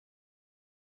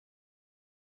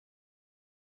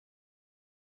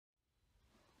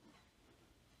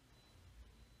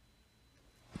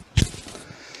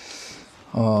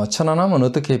천안함은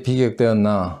어떻게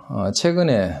피격되었나?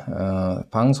 최근에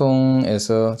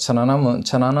방송에서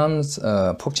천안함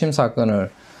폭침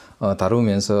사건을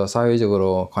다루면서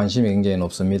사회적으로 관심이 굉장히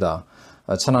높습니다.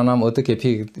 천안함 어떻게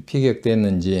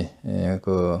피격됐는지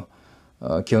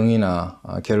경위나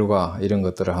결과 이런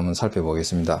것들을 한번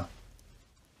살펴보겠습니다.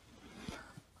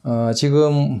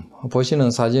 지금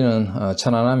보시는 사진은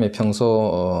천안함의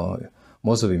평소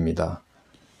모습입니다.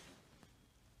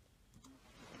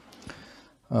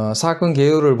 사건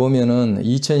개요를 보면은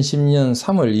 2010년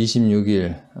 3월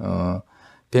 26일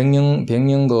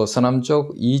백령도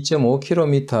서남쪽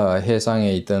 2.5km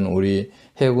해상에 있던 우리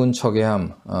해군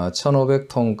초계함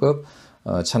 1500톤급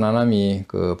천안함이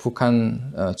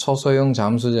북한 초소형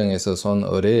잠수정에서 쏜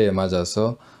어뢰에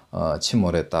맞아서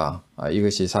침몰했다.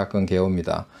 이것이 사건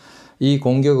개요입니다. 이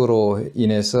공격으로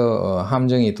인해서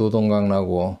함정이 두 동강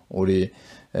나고 우리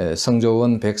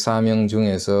성조원 104명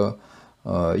중에서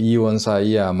이원사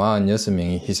이하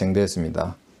 46명이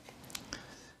희생됐습니다.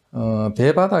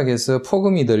 배바닥에서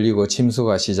폭음이 들리고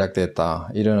침수가 시작됐다.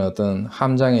 이런 어떤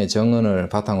함장의 정언을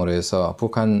바탕으로 해서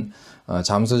북한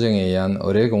잠수정에 의한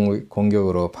어뢰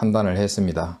공격으로 판단을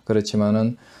했습니다.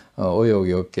 그렇지만은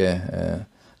의혹이 없게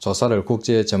조사를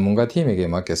국제 전문가 팀에게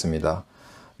맡겼습니다.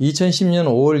 2010년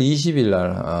 5월 20일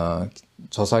날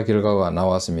조사 결과가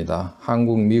나왔습니다.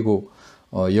 한국, 미국,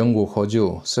 영국,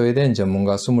 호주, 스웨덴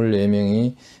전문가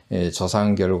 24명이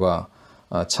조사한 결과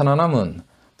천안함은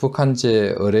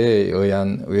북한제 어뢰에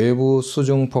의한 외부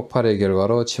수중 폭발의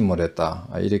결과로 침몰했다.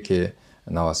 이렇게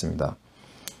나왔습니다.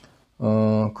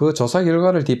 그 조사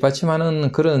결과를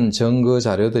뒷받침하는 그런 증거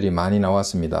자료들이 많이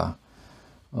나왔습니다.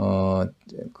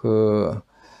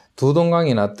 두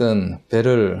동강이 났던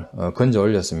배를 건져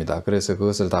올렸습니다. 그래서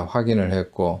그것을 다 확인을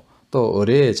했고 또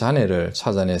어뢰의 잔해를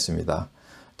찾아냈습니다.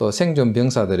 또 생존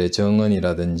병사들의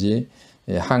정언이라든지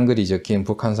한글이 적힌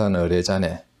북한산 어뢰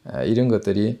잔해 이런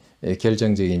것들이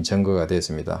결정적인 증거가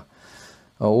됐습니다.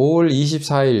 5월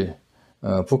 24일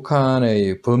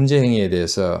북한의 범죄 행위에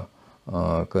대해서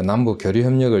남북 교류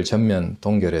협력을 전면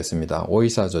동결했습니다.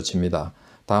 오이사 조치입니다.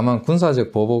 다만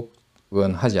군사적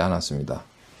보복은 하지 않았습니다.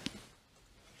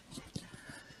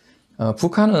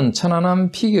 북한은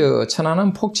천안함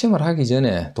폭침을 하기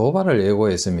전에 도발을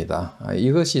예고했습니다.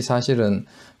 이것이 사실은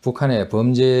북한의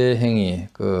범죄 행위,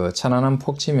 천안함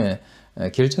폭침의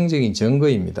결정적인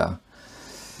증거입니다.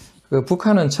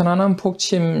 북한은 천안함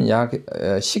폭침 약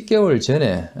 10개월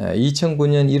전에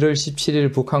 2009년 1월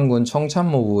 17일 북한군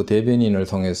총참모부 대변인을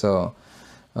통해서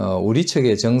우리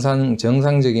측의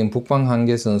정상적인 북방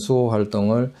한계선 수호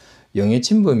활동을 영해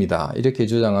침범이다 이렇게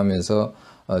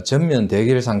주장하면서 전면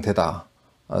대결 상태다,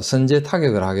 선제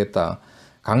타격을 하겠다,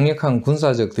 강력한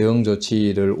군사적 대응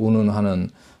조치를 운운하는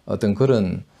어떤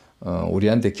그런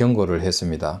우리한테 경고를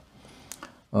했습니다.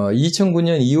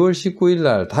 2009년 2월 19일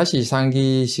날 다시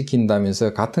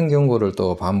상기시킨다면서 같은 경고를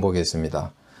또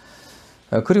반복했습니다.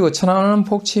 그리고 천안함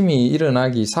폭침이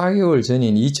일어나기 4개월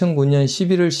전인 2009년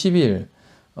 11월 10일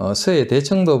서해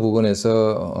대청도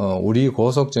부근에서 우리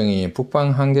고속정이 북방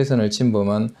한계선을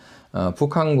침범한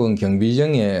북한군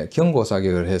경비정에 경고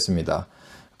사격을 했습니다.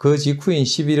 그 직후인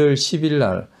 11월 10일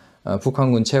날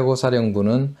북한군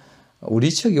최고사령부는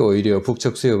우리 측이 오히려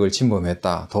북측 수역을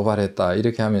침범했다, 도발했다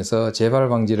이렇게 하면서 재발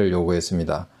방지를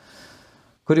요구했습니다.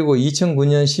 그리고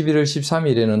 2009년 11월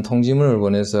 13일에는 통지문을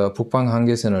보내서 북방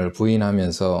한계선을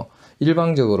부인하면서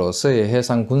일방적으로 서해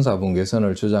해상 군사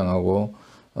분계선을 주장하고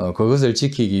그것을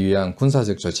지키기 위한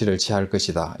군사적 조치를 취할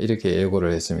것이다 이렇게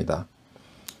예고를 했습니다.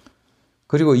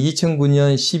 그리고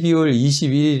 2009년 12월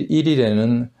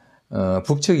 21일에는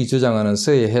북측이 주장하는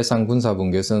서해 해상 군사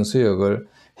분계선 수역을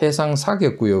해상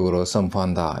사격구역으로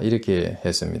선포한다 이렇게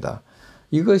했습니다.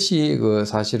 이것이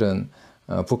사실은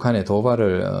북한의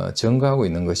도발을 증거하고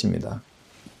있는 것입니다.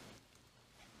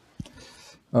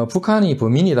 북한이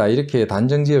범인이다 이렇게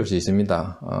단정 지을 수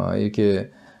있습니다.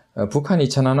 이렇게 북한이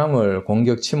천안함을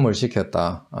공격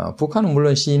침몰시켰다. 북한은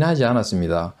물론 시인하지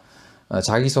않았습니다.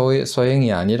 자기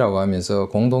소행이 아니라고 하면서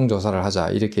공동조사를 하자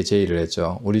이렇게 제의를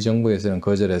했죠. 우리 정부에서는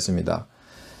거절했습니다.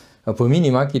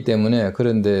 범인이 맞기 때문에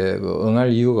그런데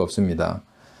응할 이유가 없습니다.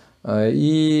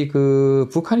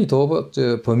 북한이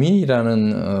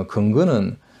범인이라는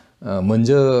근거는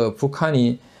먼저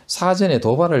북한이 사전에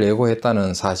도발을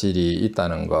예고했다는 사실이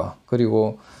있다는 것,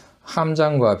 그리고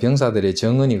함장과 병사들의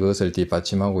정언이 그것을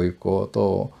뒷받침하고 있고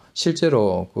또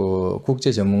실제로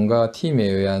국제 전문가 팀에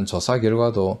의한 조사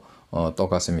결과도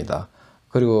똑같습니다.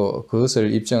 그리고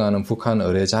그것을 입증하는 북한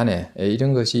어뢰 잔해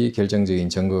이런 것이 결정적인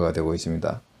증거가 되고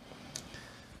있습니다.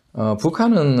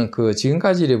 북한은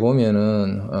지금까지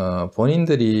보면은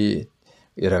본인들이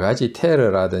여러 가지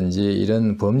테러라든지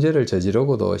이런 범죄를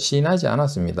저지르고도 시인하지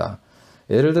않았습니다.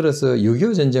 예를 들어서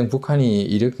 6.25 전쟁 북한이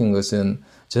일으킨 것은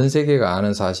전 세계가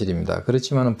아는 사실입니다.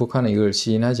 그렇지만 북한은 이걸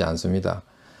시인하지 않습니다.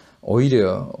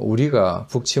 오히려 우리가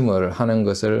북침을 하는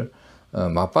것을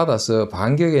맞받아서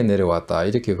반격에 내려왔다,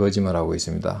 이렇게 거짓말하고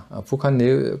있습니다.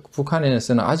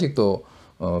 북한에서는 아직도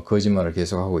거짓말을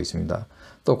계속하고 있습니다.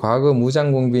 또 과거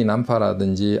무장공비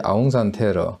난파라든지 아웅산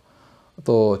테러,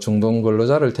 또 중동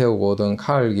근로자를 태우고 오던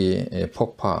카알기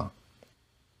폭파,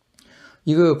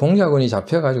 이거 공작원이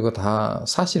잡혀가지고 다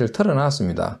사실을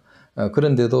털어놨습니다.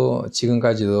 그런데도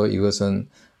지금까지도 이것은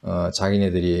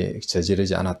자기네들이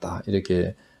저지르지 않았다,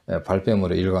 이렇게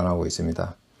발뺌으로 일관하고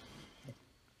있습니다.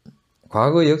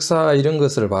 과거 역사 이런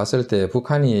것을 봤을 때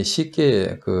북한이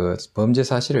쉽게 그 범죄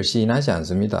사실을 시인하지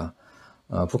않습니다.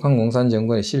 북한 공산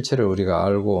정권의 실체를 우리가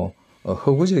알고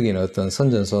허구적인 어떤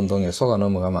선전선동에 속아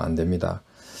넘어가면 안 됩니다.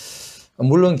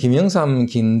 물론 김영삼,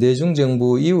 김대중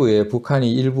정부 이후에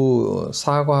북한이 일부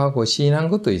사과하고 시인한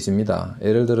것도 있습니다.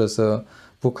 예를 들어서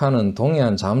북한은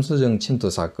동해안 잠수정 침투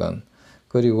사건,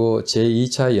 그리고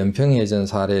제2차 연평해전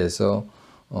사례에서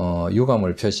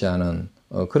유감을 표시하는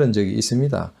그런 적이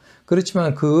있습니다.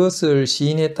 그렇지만 그것을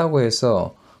시인했다고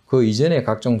해서 그 이전의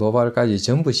각종 도발까지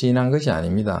전부 시인한 것이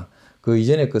아닙니다. 그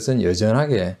이전의 것은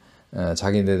여전하게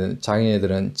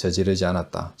자기네들은 저지르지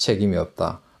않았다, 책임이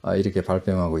없다, 이렇게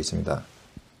발뺌하고 있습니다.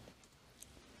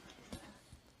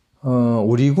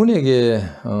 우리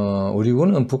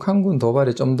군은 북한군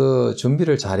도발에 좀 더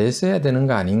준비를 잘했어야 되는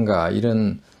거 아닌가,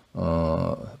 이런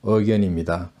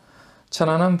의견입니다.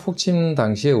 천안함 폭침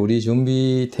당시에 우리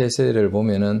준비 태세를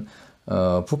보면은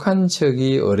북한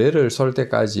측이 의뢰를 쏠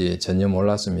때까지 전혀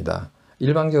몰랐습니다.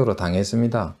 일방적으로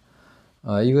당했습니다.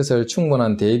 이것을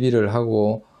충분한 대비를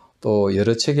하고 또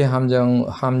여러 척의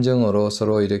함정으로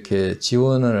서로 이렇게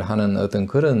지원을 하는 어떤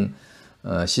그런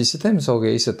시스템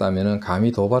속에 있었다면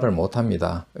감히 도발을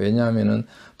못합니다. 왜냐하면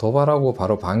도발하고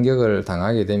바로 반격을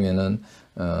당하게 되면은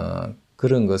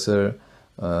그런 것을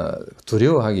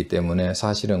두려워하기 때문에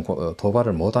사실은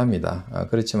도발을 못합니다.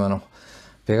 그렇지만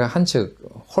배가 한 척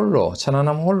홀로,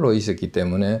 천안함 홀로 있었기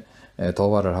때문에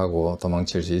도발을 하고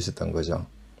도망칠 수 있었던 거죠.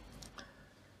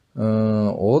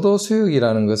 오도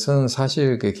수역이라는 것은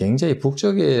사실 굉장히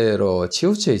북쪽으로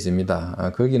치우쳐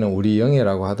있습니다. 거기는 우리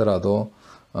영해라고 하더라도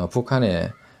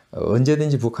북한에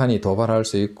언제든지 북한이 도발할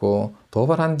수 있고,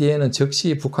 도발한 뒤에는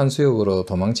즉시 북한 수역으로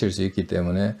도망칠 수 있기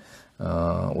때문에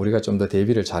우리가 좀 더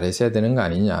대비를 잘했어야 되는 거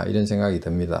아니냐, 이런 생각이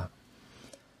듭니다.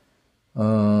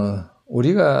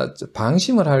 우리가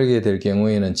방심을 하게 될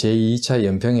경우에는 제2차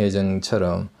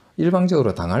연평해전처럼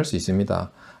일방적으로 당할 수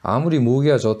있습니다. 아무리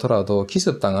무기가 좋더라도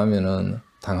기습당하면은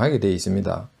당하게 돼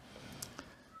있습니다.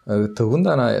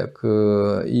 더군다나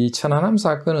이 천안함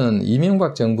사건은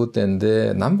이명박 정부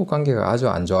때인데 남북 관계가 아주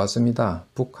안 좋았습니다.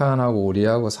 북한하고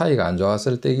우리하고 사이가 안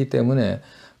좋았을 때이기 때문에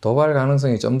도발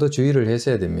가능성이 좀 더 주의를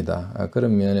했어야 됩니다.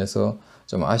 그런 면에서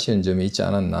좀 아쉬운 점이 있지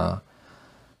않았나.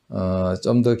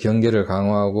 좀 더 경계를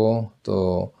강화하고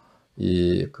또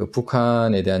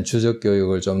북한에 대한 주적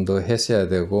교육을 좀 더 했어야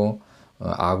되고,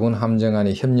 아군 함정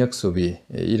간의 협력 수비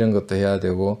이런 것도 해야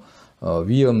되고,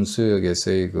 위험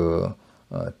수역에서의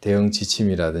대응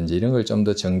지침이라든지 이런 걸 좀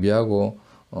더 정비하고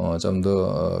좀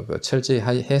더 철저히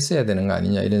했어야 되는 거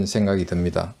아니냐, 이런 생각이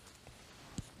듭니다.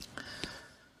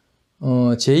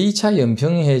 제2차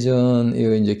연평해전,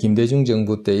 이거 이제 김대중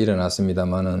정부 때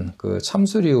일어났습니다만은 그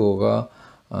참수리호가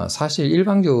사실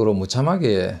일방적으로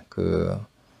무참하게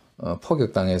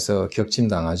포격당해서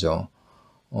격침당하죠.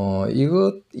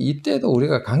 이때도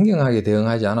우리가 강경하게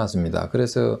대응하지 않았습니다.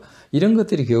 그래서 이런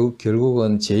것들이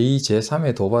결국은 제2,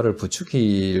 제3의 도발을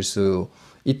부추길 수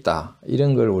있다,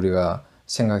 이런 걸 우리가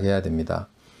생각해야 됩니다.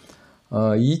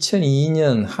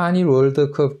 2002년 한일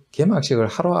월드컵 개막식을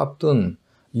하루 앞둔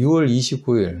 6월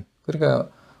 29일, 그러니까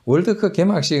월드컵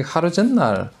개막식 하루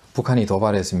전날 북한이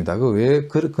도발했습니다. 왜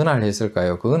그날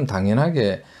했을까요? 그건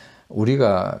당연하게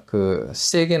우리가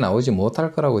세게 나오지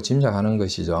못할 거라고 짐작하는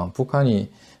것이죠.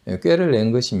 북한이 꾀를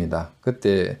낸 것입니다.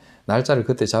 날짜를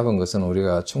그때 잡은 것은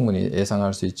우리가 충분히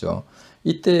예상할 수 있죠.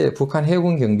 이때 북한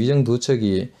해군 경비정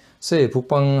 2척이 서해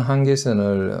북방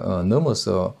한계선을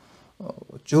넘어서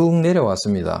쭉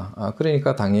내려왔습니다.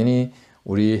 그러니까 당연히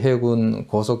우리 해군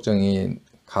고속정이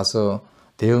가서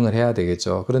대응을 해야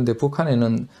되겠죠. 그런데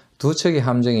북한에는 2척의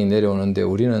함정이 내려오는데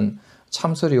우리는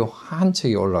참수리호 한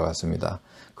척이 올라갔습니다.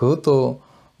 그것도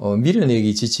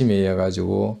밀어내기 지침에 의해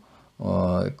가지고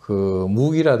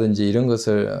무기라든지 이런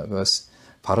것을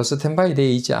바로 스탠바이 되어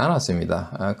있지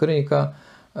않았습니다. 그러니까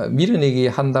밀어내기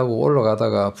한다고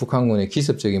올라가다가 북한군의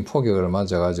기습적인 포격을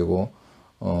맞아 가지고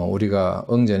우리가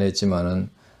응전했지만은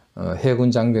해군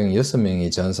장병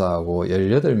 6명이 전사하고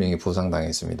 18명이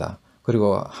부상당했습니다.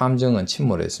 그리고 함정은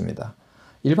침몰했습니다.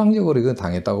 일방적으로 이건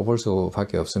당했다고 볼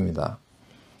수밖에 없습니다.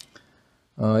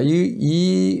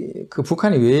 그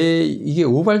북한이 왜 이게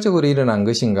우발적으로 일어난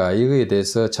것인가, 이거에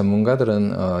대해서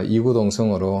전문가들은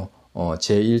이구동성으로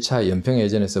제1차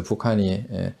연평해전에서 북한이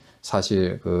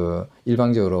사실 그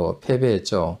일방적으로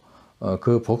패배했죠.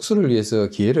 그 복수를 위해서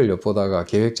기회를 엿보다가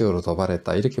계획적으로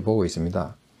도발했다, 이렇게 보고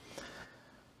있습니다.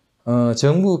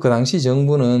 그 당시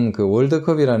정부는 그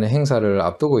월드컵이라는 행사를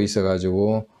앞두고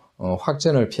있어가지고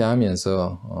확전을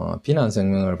피하면서 비난声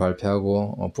明을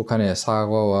발표하고 북한의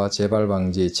사과와 재발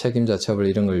방지, 책임자 처벌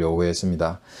이런 걸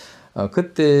요구했습니다.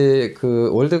 그때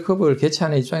그 월드컵을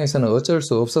개최하는 입장에서는 어쩔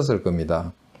수 없었을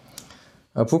겁니다.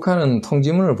 북한은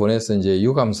통지문을 보내서 이제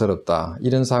유감스럽다,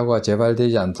 이런 사고가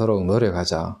재발되지 않도록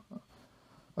노력하자.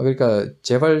 그러니까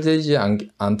재발되지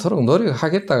않도록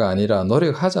노력하겠다가 아니라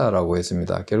노력하자라고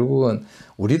했습니다. 결국은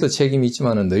우리도 책임이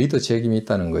있지만 너희도 책임이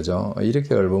있다는 거죠.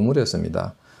 이렇게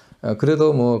얼버무렸습니다.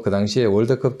 그래도 뭐 그 당시에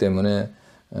월드컵 때문에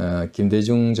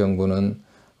김대중 정부는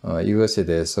이것에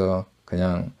대해서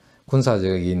그냥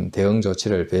군사적인 대응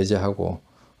조치를 배제하고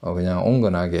그냥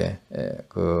온건하게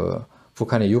그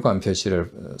북한의 유감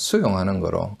표시를 수용하는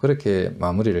거로 그렇게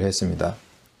마무리를 했습니다.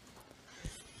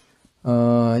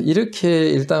 이렇게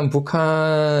일단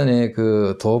북한의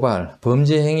그 도발,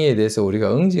 범죄 행위에 대해서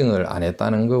우리가 응징을 안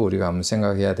했다는 거 우리가 한번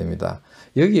생각해야 됩니다.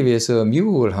 여기에 비해서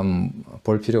미국을 한번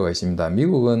볼 필요가 있습니다.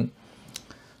 미국은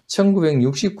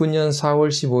 1969년 4월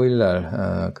 15일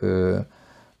날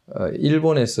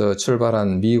일본에서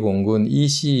출발한 미 공군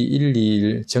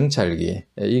EC-121 정찰기,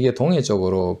 이게 동해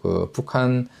쪽으로 그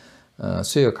북한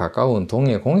수에 가까운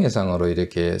동해 공해상으로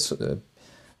이렇게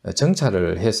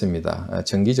정찰을 했습니다.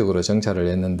 정기적으로 정찰을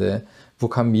했는데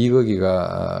북한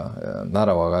미거기가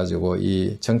날아와 가지고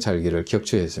이 정찰기를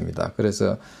격추했습니다.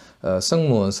 그래서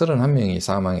승무원 31명이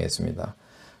사망했습니다.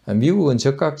 미국은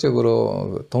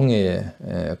적극적으로 동해에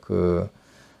그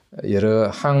여러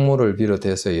항모를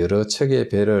비롯해서 여러 척의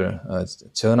배를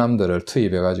전함들을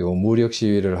투입해 가지고 무력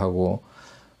시위를 하고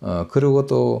그리고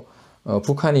또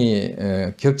북한이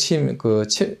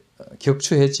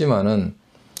격추했지만은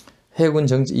해군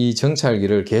이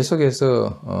정찰기를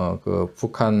계속해서 그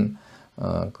북한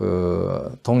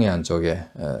그 동해안 쪽에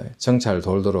정찰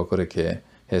돌도록 그렇게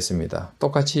했습니다.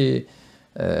 똑같이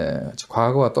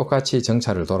과거와 똑같이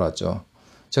정찰을 돌았죠.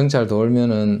 정찰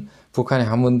돌면은 북한이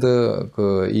한 번 더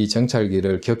그 이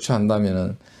정찰기를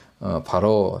격추한다면은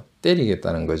바로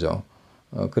때리겠다는 거죠.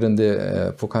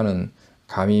 그런데 북한은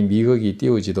감히 미국이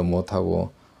띄우지도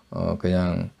못하고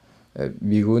그냥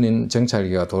미군인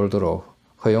정찰기가 돌도록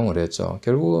허용을 했죠.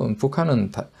 결국은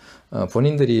북한은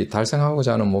본인들이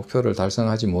달성하고자 하는 목표를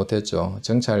달성하지 못했죠.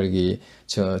 정찰기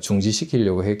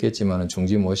중지시키려고 했겠지만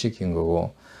중지 못 시킨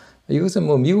거고, 이것은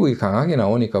뭐 미국이 강하게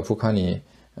나오니까 북한이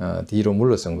뒤로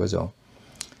물러선 거죠.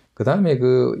 그 다음에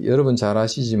여러분 잘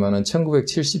아시지만은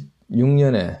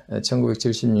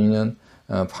 1976년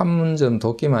판문점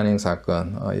도끼 만행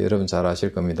사건, 여러분 잘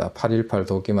아실 겁니다. 8.18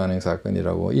 도끼 만행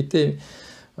사건이라고. 이때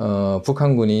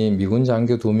북한군이 미군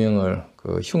장교 2명을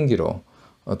그 흉기로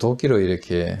도끼로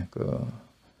이렇게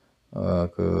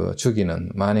죽이는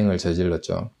만행을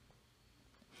저질렀죠.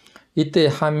 이때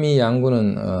한미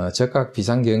양군은 적각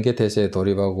비상경계태세에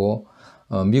돌입하고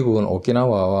미국은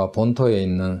오키나와와 본토에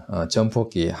있는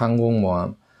전폭기,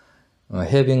 항공모함,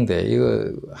 해병대,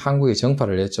 이거 한국에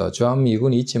정파를 했죠.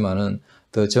 주한미군이 있지만은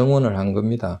더 정원을 한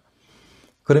겁니다.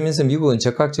 그러면서 미국은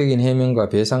적극적인 해명과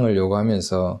배상을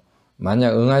요구하면서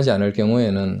만약 응하지 않을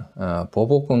경우에는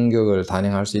보복 공격을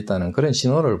단행할 수 있다는 그런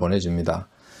신호를 보내줍니다.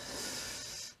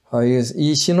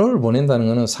 이 신호를 보낸다는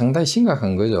것은 상당히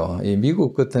심각한 거죠.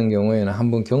 미국 같은 경우에는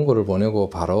한번 경고를 보내고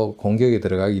바로 공격에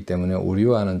들어가기 때문에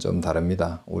우리와는 좀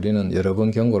다릅니다. 우리는 여러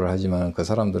번 경고를 하지만 그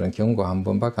사람들은 경고 한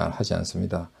번밖에 하지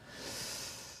않습니다.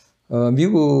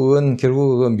 미국은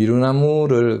결국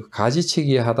미루나무를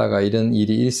가지치기 하다가 이런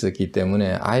일이 있었기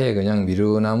때문에 아예 그냥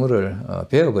미루나무를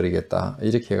베어버리겠다,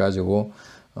 이렇게 해가지고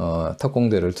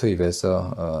특공대를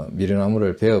투입해서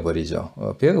미루나무를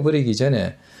베어버리죠. 베어버리기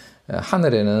전에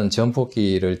하늘에는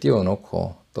전폭기를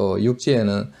띄워놓고 또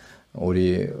육지에는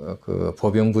우리 그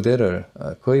보병 부대를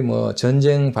거의 뭐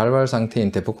전쟁 발발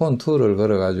상태인 데프콘 2를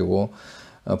걸어가지고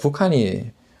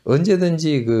북한이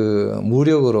언제든지 그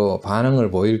무력으로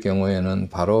반응을 보일 경우에는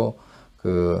바로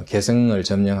그 개성을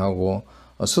점령하고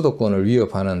수도권을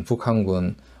위협하는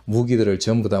북한군 무기들을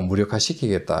전부 다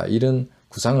무력화시키겠다, 이런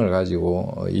구상을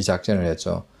가지고 이 작전을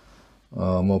했죠.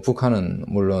 뭐 북한은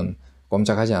물론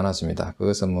꼼짝하지 않았습니다.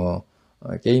 그것은 뭐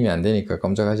게임이 안 되니까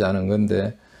꼼짝하지 않은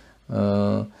건데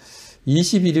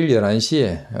 21일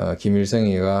 11시에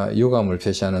김일성이가 유감을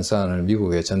표시하는 서한을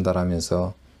미국에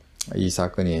전달하면서 이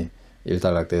사건이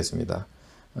일단락되었습니다.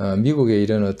 미국의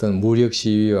이런 어떤 무력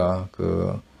시위와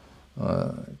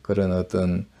그런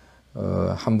어떤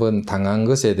한번 당한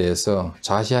것에 대해서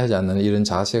좌시하지 않는 이런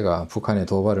자세가 북한의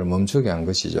도발을 멈추게 한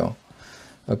것이죠.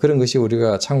 그런 것이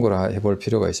우리가 참고를 해볼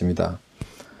필요가 있습니다.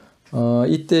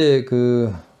 이때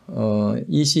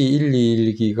이시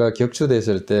 121기가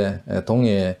격추됐을 때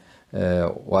동해에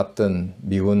왔던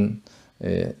미군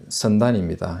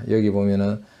선단입니다. 여기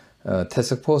보면은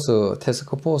태스크포스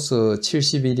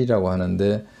 71이라고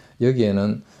하는데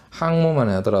여기에는 항모만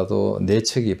하더라도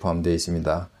 4척이 포함되어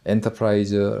있습니다.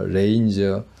 엔터프라이즈,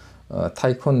 레인저,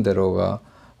 타이콘데로가,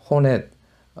 호넷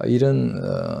이런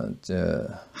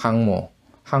항모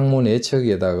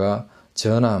 4척에다가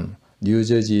전함,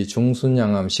 뉴저지,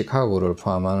 중순양함, 시카고를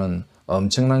포함하는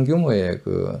엄청난 규모의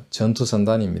전투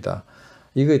선단입니다.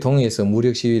 이거 동해에서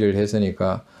무력 시위를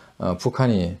했으니까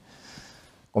북한이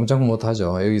꼼짝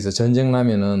못하죠. 여기서 전쟁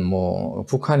나면은 뭐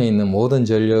북한에 있는 모든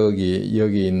전력이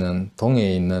여기 있는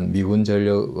동해에 있는 미군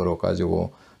전력으로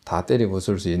가지고 다 때려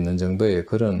부술 수 있는 정도의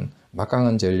그런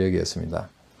막강한 전력이었습니다.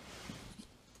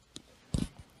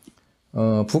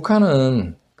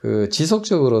 북한은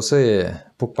지속적으로 서해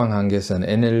북방 한계선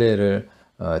NLL을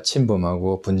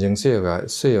침범하고 분쟁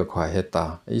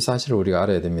수역화했다. 이 사실을 우리가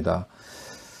알아야 됩니다.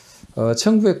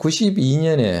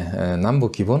 1992년에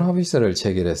남북 기본합의서를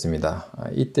체결했습니다.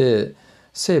 이때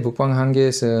서해 북방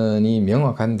한계선이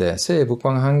명확한데 서해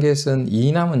북방 한계선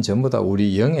이남은 전부 다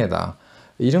우리 영해다.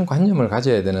 이런 관념을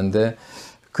가져야 되는데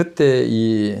그때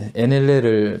이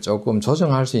NLL을 조금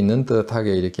조정할 수 있는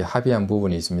듯하게 이렇게 합의한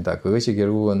부분이 있습니다. 그것이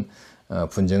결국은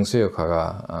분쟁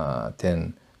수역화가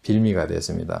된 빌미가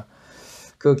됐습니다.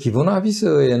 그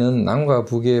기본합의서에는 남과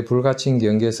북의 불가침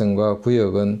경계선과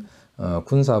구역은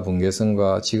군사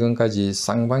분계선과 지금까지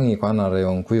쌍방이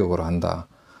관할해온 구역으로 한다.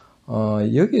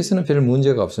 여기에서는 별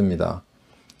문제가 없습니다.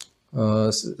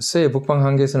 서해 북방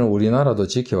한계선을 우리나라도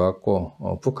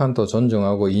지켜왔고 북한도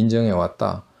존중하고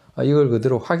인정해왔다. 이걸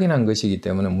그대로 확인한 것이기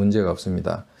때문에 문제가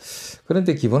없습니다.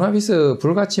 그런데 기본합의서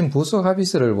불가침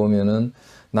부속합의서를 보면은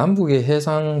남북의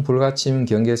해상 불가침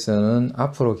경계선은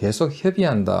앞으로 계속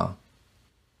협의한다.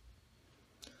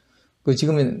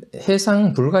 지금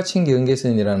해상 불가침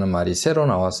경계선이라는 말이 새로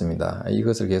나왔습니다.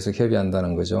 이것을 계속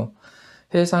협의한다는 거죠.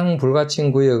 해상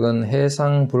불가침 구역은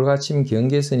해상 불가침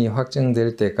경계선이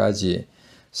확정될 때까지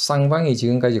쌍방이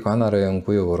지금까지 관할해온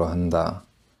구역으로 한다.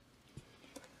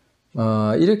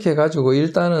 이렇게 해가지고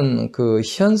일단은 그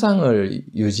현상을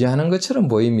유지하는 것처럼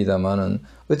보입니다만은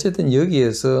어쨌든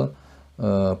여기에서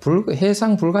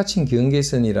해상 불가침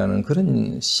경계선이라는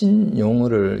그런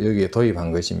신용어를 여기에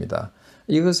도입한 것입니다.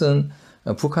 이것은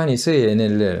북한이 서해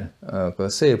NLL,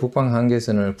 서해 북방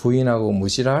한계선을 부인하고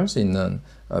무시를 할 수 있는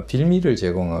빌미를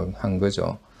제공한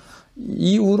거죠.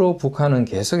 이후로 북한은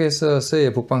계속해서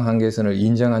서해 북방 한계선을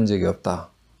인정한 적이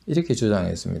없다. 이렇게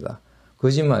주장했습니다.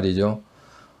 거짓말이죠.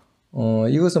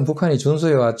 이것은 북한이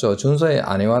준수해 왔죠. 준수해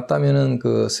안 해왔다면은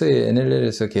서해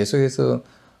NLL에서 계속해서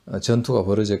전투가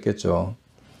벌어졌겠죠.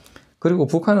 그리고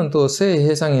북한은 또 서해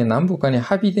해상에 남북 간에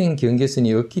합의된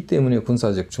경계선이 없기 때문에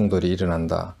군사적 충돌이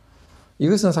일어난다.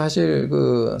 이것은 사실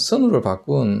선우를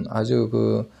바꾼 아주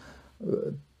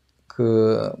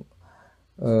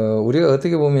우리가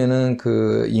어떻게 보면은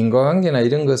인과관계나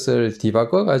이런 것을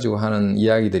뒤바꿔 가지고 하는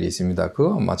이야기들이 있습니다.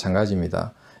 그거와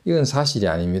마찬가지입니다. 이건 사실이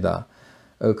아닙니다.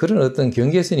 그런 어떤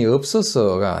경계선이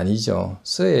없어서가 아니죠.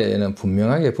 서해에는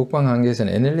분명하게 북방 한계선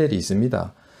NLL이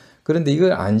있습니다. 그런데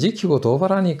이걸 안 지키고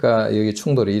도발하니까 여기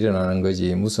충돌이 일어나는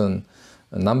거지 무슨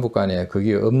남북 간에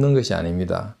그게 없는 것이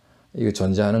아닙니다. 이거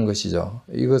존재하는 것이죠.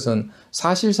 이것은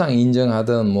사실상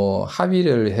인정하던 뭐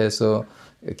합의를 해서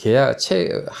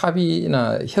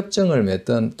합의나 협정을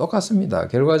맺든 똑같습니다.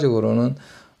 결과적으로는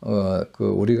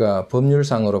우리가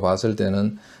법률상으로 봤을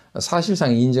때는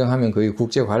사실상 인정하면 거의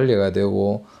국제 관례가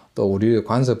되고 또 우리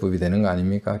관습법이 되는 거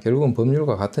아닙니까? 결국은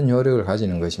법률과 같은 효력을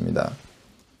가지는 것입니다.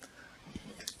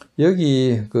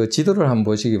 여기 지도를 한번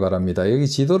보시기 바랍니다. 여기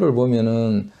지도를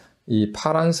보면은 이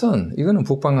파란 선, 이거는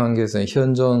북방 한계선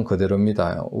현존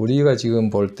그대로입니다. 우리가 지금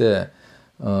볼 때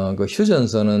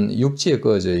휴전선은 육지에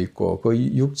꺼져 있고 그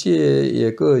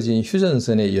육지에 꺼진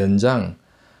휴전선의 연장,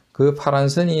 그 파란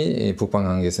선이 북방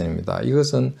한계선입니다.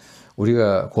 이것은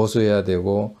우리가 고수해야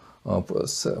되고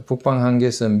북방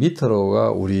한계선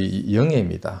밑으로가 우리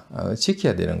영해입니다.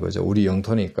 지켜야 되는 거죠. 우리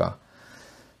영토니까.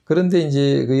 그런데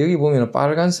이제 여기 보면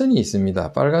빨간 선이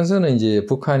있습니다. 빨간 선은 이제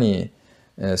북한이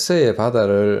서해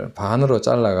바다를 반으로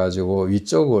잘라 가지고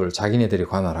위쪽을 자기네들이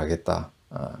관할하겠다.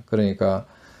 그러니까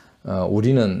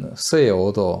우리는 서해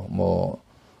 5도, 뭐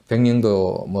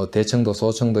백령도, 뭐 대청도,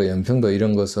 소청도, 연평도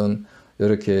이런 것은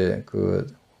이렇게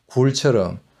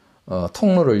굴처럼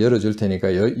통로를 열어줄 테니까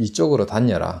이쪽으로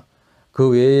다녀라. 그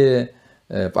외에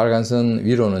빨간 선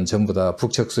위로는 전부 다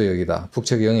북측 수역이다,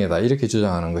 북측 영해다 이렇게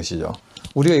주장하는 것이죠.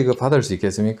 우리가 이거 받을 수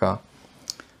있겠습니까?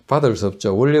 받을 수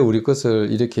없죠. 원래 우리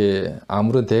것을 이렇게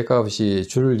아무런 대가 없이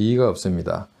줄 이유가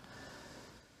없습니다.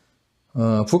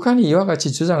 북한이 이와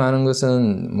같이 주장하는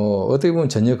것은 뭐 어떻게 보면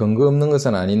전혀 근거 없는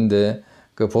것은 아닌데,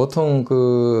 보통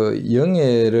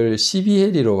영해를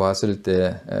 12해리로 봤을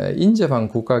때 인접한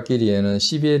국가끼리에는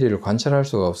 12해리를 관찰할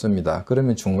수가 없습니다.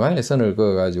 그러면 중간에 선을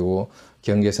그어 가지고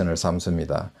경계선을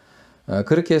삼습니다.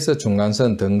 그렇게 해서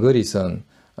중간선, 덩거리선,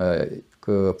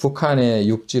 북한의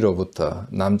육지로부터,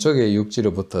 남쪽의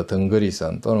육지로부터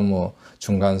덩거리선 또는 뭐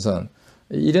중간선,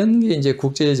 이런 게 이제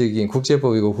국제적인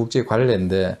국제법이고 국제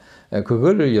관례인데,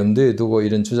 그거를 염두에 두고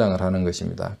이런 주장을 하는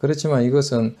것입니다. 그렇지만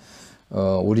이것은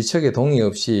우리 측에 동의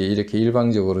없이 이렇게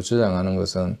일방적으로 주장하는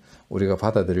것은 우리가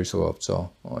받아들일 수가 없죠.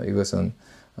 이것은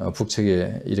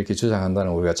북측에 이렇게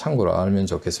주장한다는 우리가 참고로 알면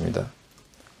좋겠습니다.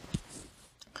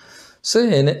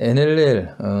 서해 NLL,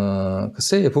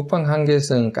 서해 북방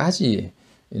한계선까지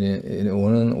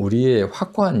오는 우리의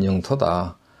확고한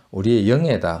영토다, 우리의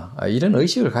영해다, 이런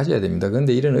의식을 가져야 됩니다.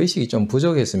 그런데 이런 의식이 좀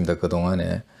부족했습니다,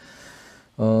 그동안에.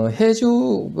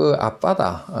 해주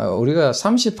앞바다, 우리가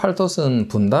 38도선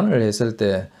분단을 했을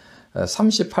때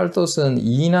 38도선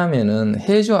이남에는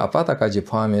해주 앞바다까지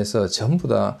포함해서 전부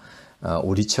다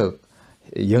우리 측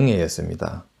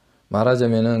영해였습니다.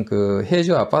 말하자면은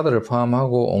해주 앞바다를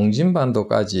포함하고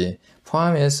옹진반도까지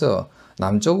포함해서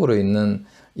남쪽으로 있는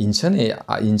인천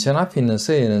앞에 있는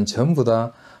서해는 전부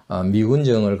다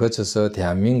미군정을 거쳐서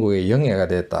대한민국의 영해가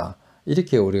됐다,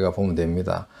 이렇게 우리가 보면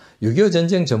됩니다. 6.25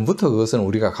 전쟁 전부터 그것은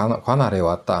우리가 관할해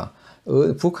왔다.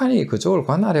 북한이 그쪽을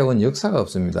관할해 온 역사가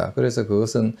없습니다. 그래서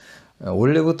그것은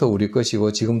원래부터 우리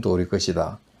것이고 지금도 우리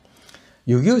것이다.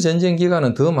 6.25 전쟁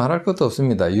기간은 더 말할 것도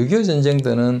없습니다. 6.25 전쟁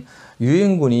때는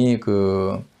유엔군이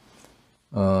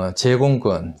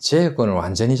제해권을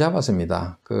완전히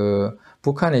잡았습니다.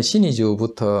 북한의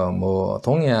신의주부터 뭐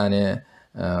동해안에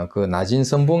낮은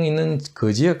선봉이 있는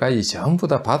그 지역까지 전부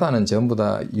다 바다는 전부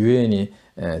다 유엔이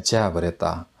제압을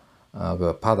했다.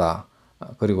 바다,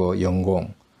 그리고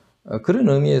영공. 그런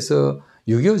의미에서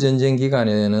 6.25 전쟁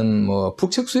기간에는 뭐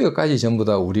북측 수역까지 전부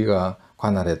다 우리가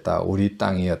관할했다, 우리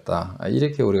땅이었다,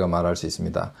 이렇게 우리가 말할 수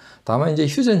있습니다. 다만 이제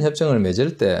휴전 협정을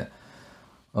맺을 때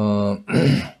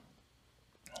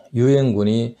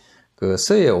유엔군이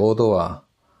서해 5도와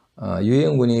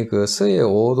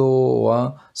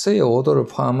서해 5도를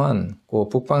포함한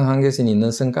북방 한계선이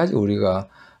있는 선까지 우리가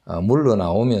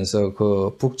물러나오면서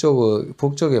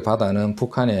북쪽의 바다는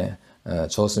북한에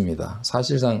줬습니다.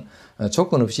 사실상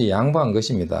조건 없이 양보한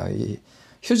것입니다.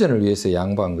 휴전을 위해서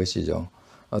양보한 것이죠.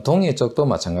 동해 쪽도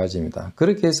마찬가지입니다.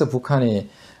 그렇게 해서 북한이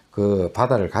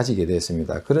바다를 가지게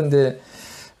됐습니다. 그런데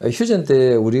휴전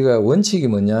때 우리가 원칙이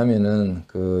뭐냐면은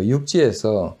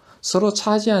육지에서 서로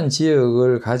차지한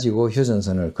지역을 가지고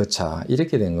휴전선을 거쳐,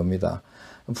 이렇게 된 겁니다.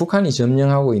 북한이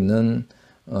점령하고 있는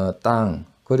땅,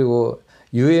 그리고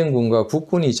유엔군과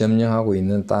국군이 점령하고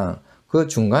있는 땅, 그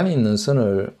중간에 있는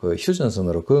선을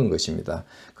휴전선으로 그은 것입니다.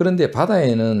 그런데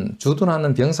바다에는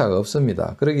주둔하는 병사가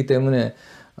없습니다. 그렇기 때문에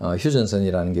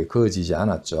휴전선이라는 게 그어지지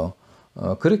않았죠.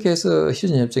 그렇게 해서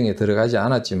휴전협정에 들어가지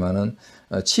않았지만은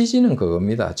취지는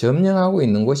그겁니다. 점령하고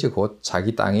있는 곳이 곧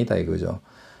자기 땅이다, 이거죠.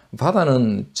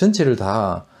 바다는 전체를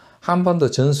다, 한반도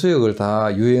전 수역을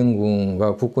다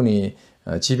유엔군과 국군이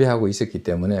지배하고 있었기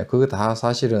때문에 그거 다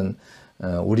사실은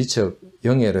우리 측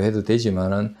영해로 해도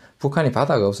되지만은 북한이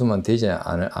바다가 없으면 되지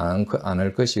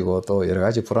않을 것이고, 또 여러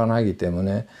가지 불안하기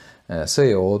때문에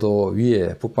서해 5도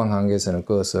위에 북방 한계선을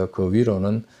그어서 그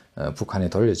위로는 북한에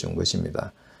돌려준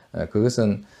것입니다.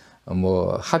 그것은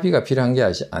뭐 합의가 필요한 게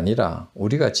아니라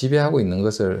우리가 지배하고 있는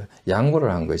것을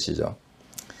양보를 한 것이죠.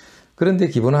 그런데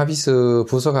기본합의서,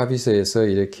 부속합의서에서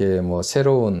이렇게 뭐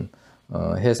새로운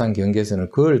해상 경계선을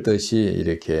그을 듯이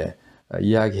이렇게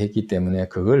이야기했기 때문에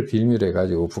그걸 빌미로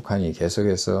해가지고 북한이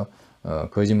계속해서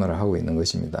거짓말을 하고 있는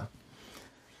것입니다.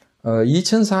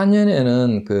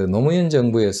 2004년에는 노무현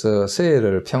정부에서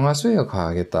서해를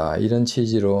평화수역화하겠다, 이런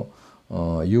취지로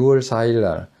 6월 4일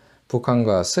날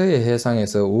북한과 서해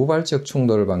해상에서 우발적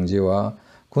충돌 방지와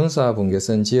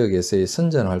군사분계선 지역에서의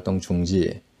선전활동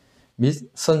중지 및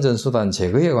선전수단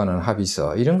제거에 관한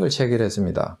합의서, 이런 걸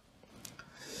체결했습니다.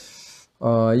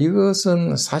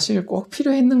 이것은 사실 꼭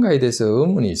필요했는가에 대해서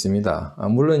의문이 있습니다.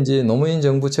 물론 이제 노무현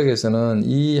정부 측에서는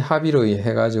이 합의로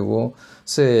해가지고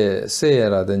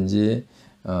서해라든지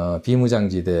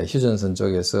비무장지대 휴전선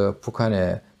쪽에서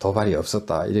북한에 도발이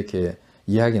없었다, 이렇게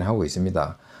이야기는 하고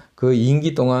있습니다. 그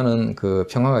임기 동안은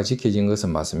평화가 지켜진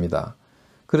것은 맞습니다.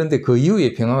 그런데 그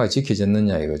이후에 평화가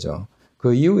지켜졌느냐, 이거죠.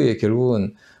 그 이후에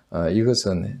결국은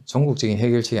이것은 전국적인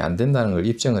해결책이 안 된다는 걸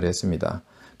입증을 했습니다.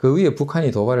 그 위에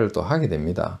북한이 도발을 또 하게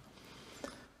됩니다.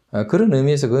 그런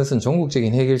의미에서 그것은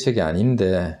전국적인 해결책이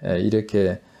아닌데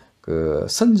이렇게 그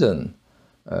선전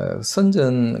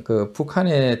그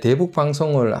북한의 대북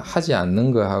방송을 하지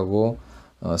않는 거하고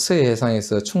서해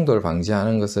해상에서 충돌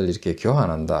방지하는 것을 이렇게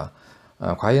교환한다.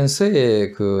 과연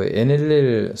서해 그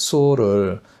NLL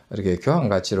수호를 이렇게 교환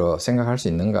가치로 생각할 수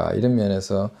있는가, 이런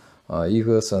면에서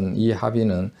이것은 이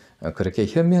합의는 그렇게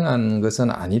현명한 것은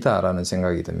아니다라는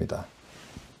생각이 듭니다.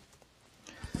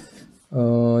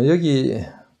 여기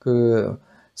그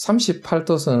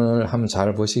 38도선을 한번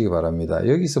잘 보시기 바랍니다.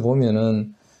 여기서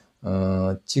보면은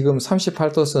지금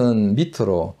 38도선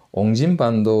밑으로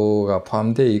옹진반도가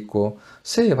포함되어 있고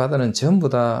서해 바다는 전부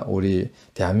다 우리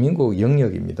대한민국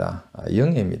영역입니다.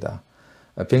 영해입니다.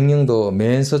 백령도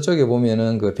맨 서쪽에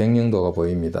보면은 그 백령도가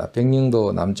보입니다.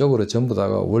 백령도 남쪽으로 전부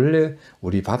다가 원래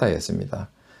우리 바다였습니다.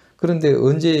 그런데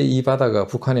언제 이 바다가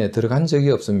북한에 들어간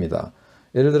적이 없습니다.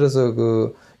 예를 들어서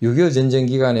그 6.25 전쟁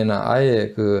기간에는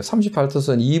아예 그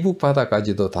 38도선 이북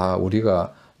바다까지도 다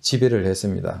우리가 지배를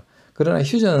했습니다. 그러나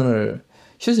휴전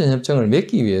협정을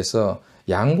맺기 위해서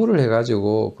양보를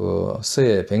해가지고 그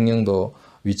서해 백령도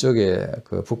위쪽에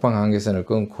그 북방 한계선을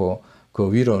끊고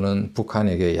그 위로는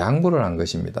북한에게 양보를 한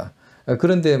것입니다.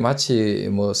 그런데 마치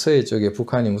뭐 서해 쪽에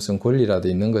북한이 무슨 권리라도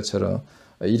있는 것처럼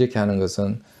이렇게 하는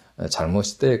것은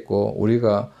잘못됐고,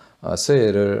 우리가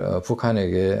서해를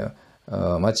북한에게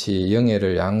마치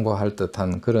영해를 양보할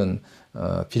듯한 그런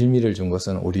빌미를 준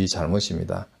것은 우리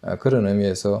잘못입니다. 그런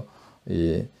의미에서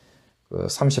이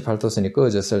 38도선이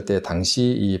꺼졌을 때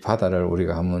당시 이 바다를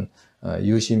우리가 한번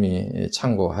유심히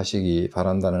참고하시기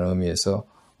바란다는 의미에서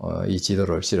이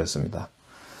지도를 실었습니다.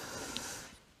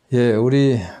 예,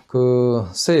 우리 그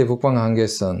서해 북방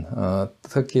한계선,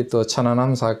 특히 또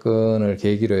천안함 사건을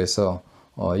계기로 해서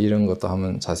이런 것도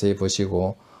한번 자세히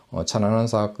보시고, 천안함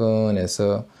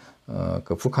사건에서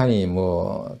그 북한이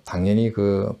뭐 당연히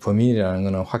그 범인이라는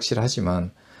것은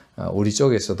확실하지만 우리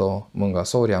쪽에서도 뭔가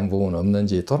소홀히 한 부분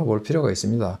없는지 돌아볼 필요가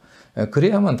있습니다.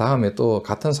 그래야만 다음에 또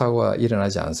같은 사고가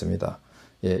일어나지 않습니다.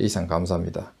 예, 이상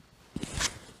감사합니다.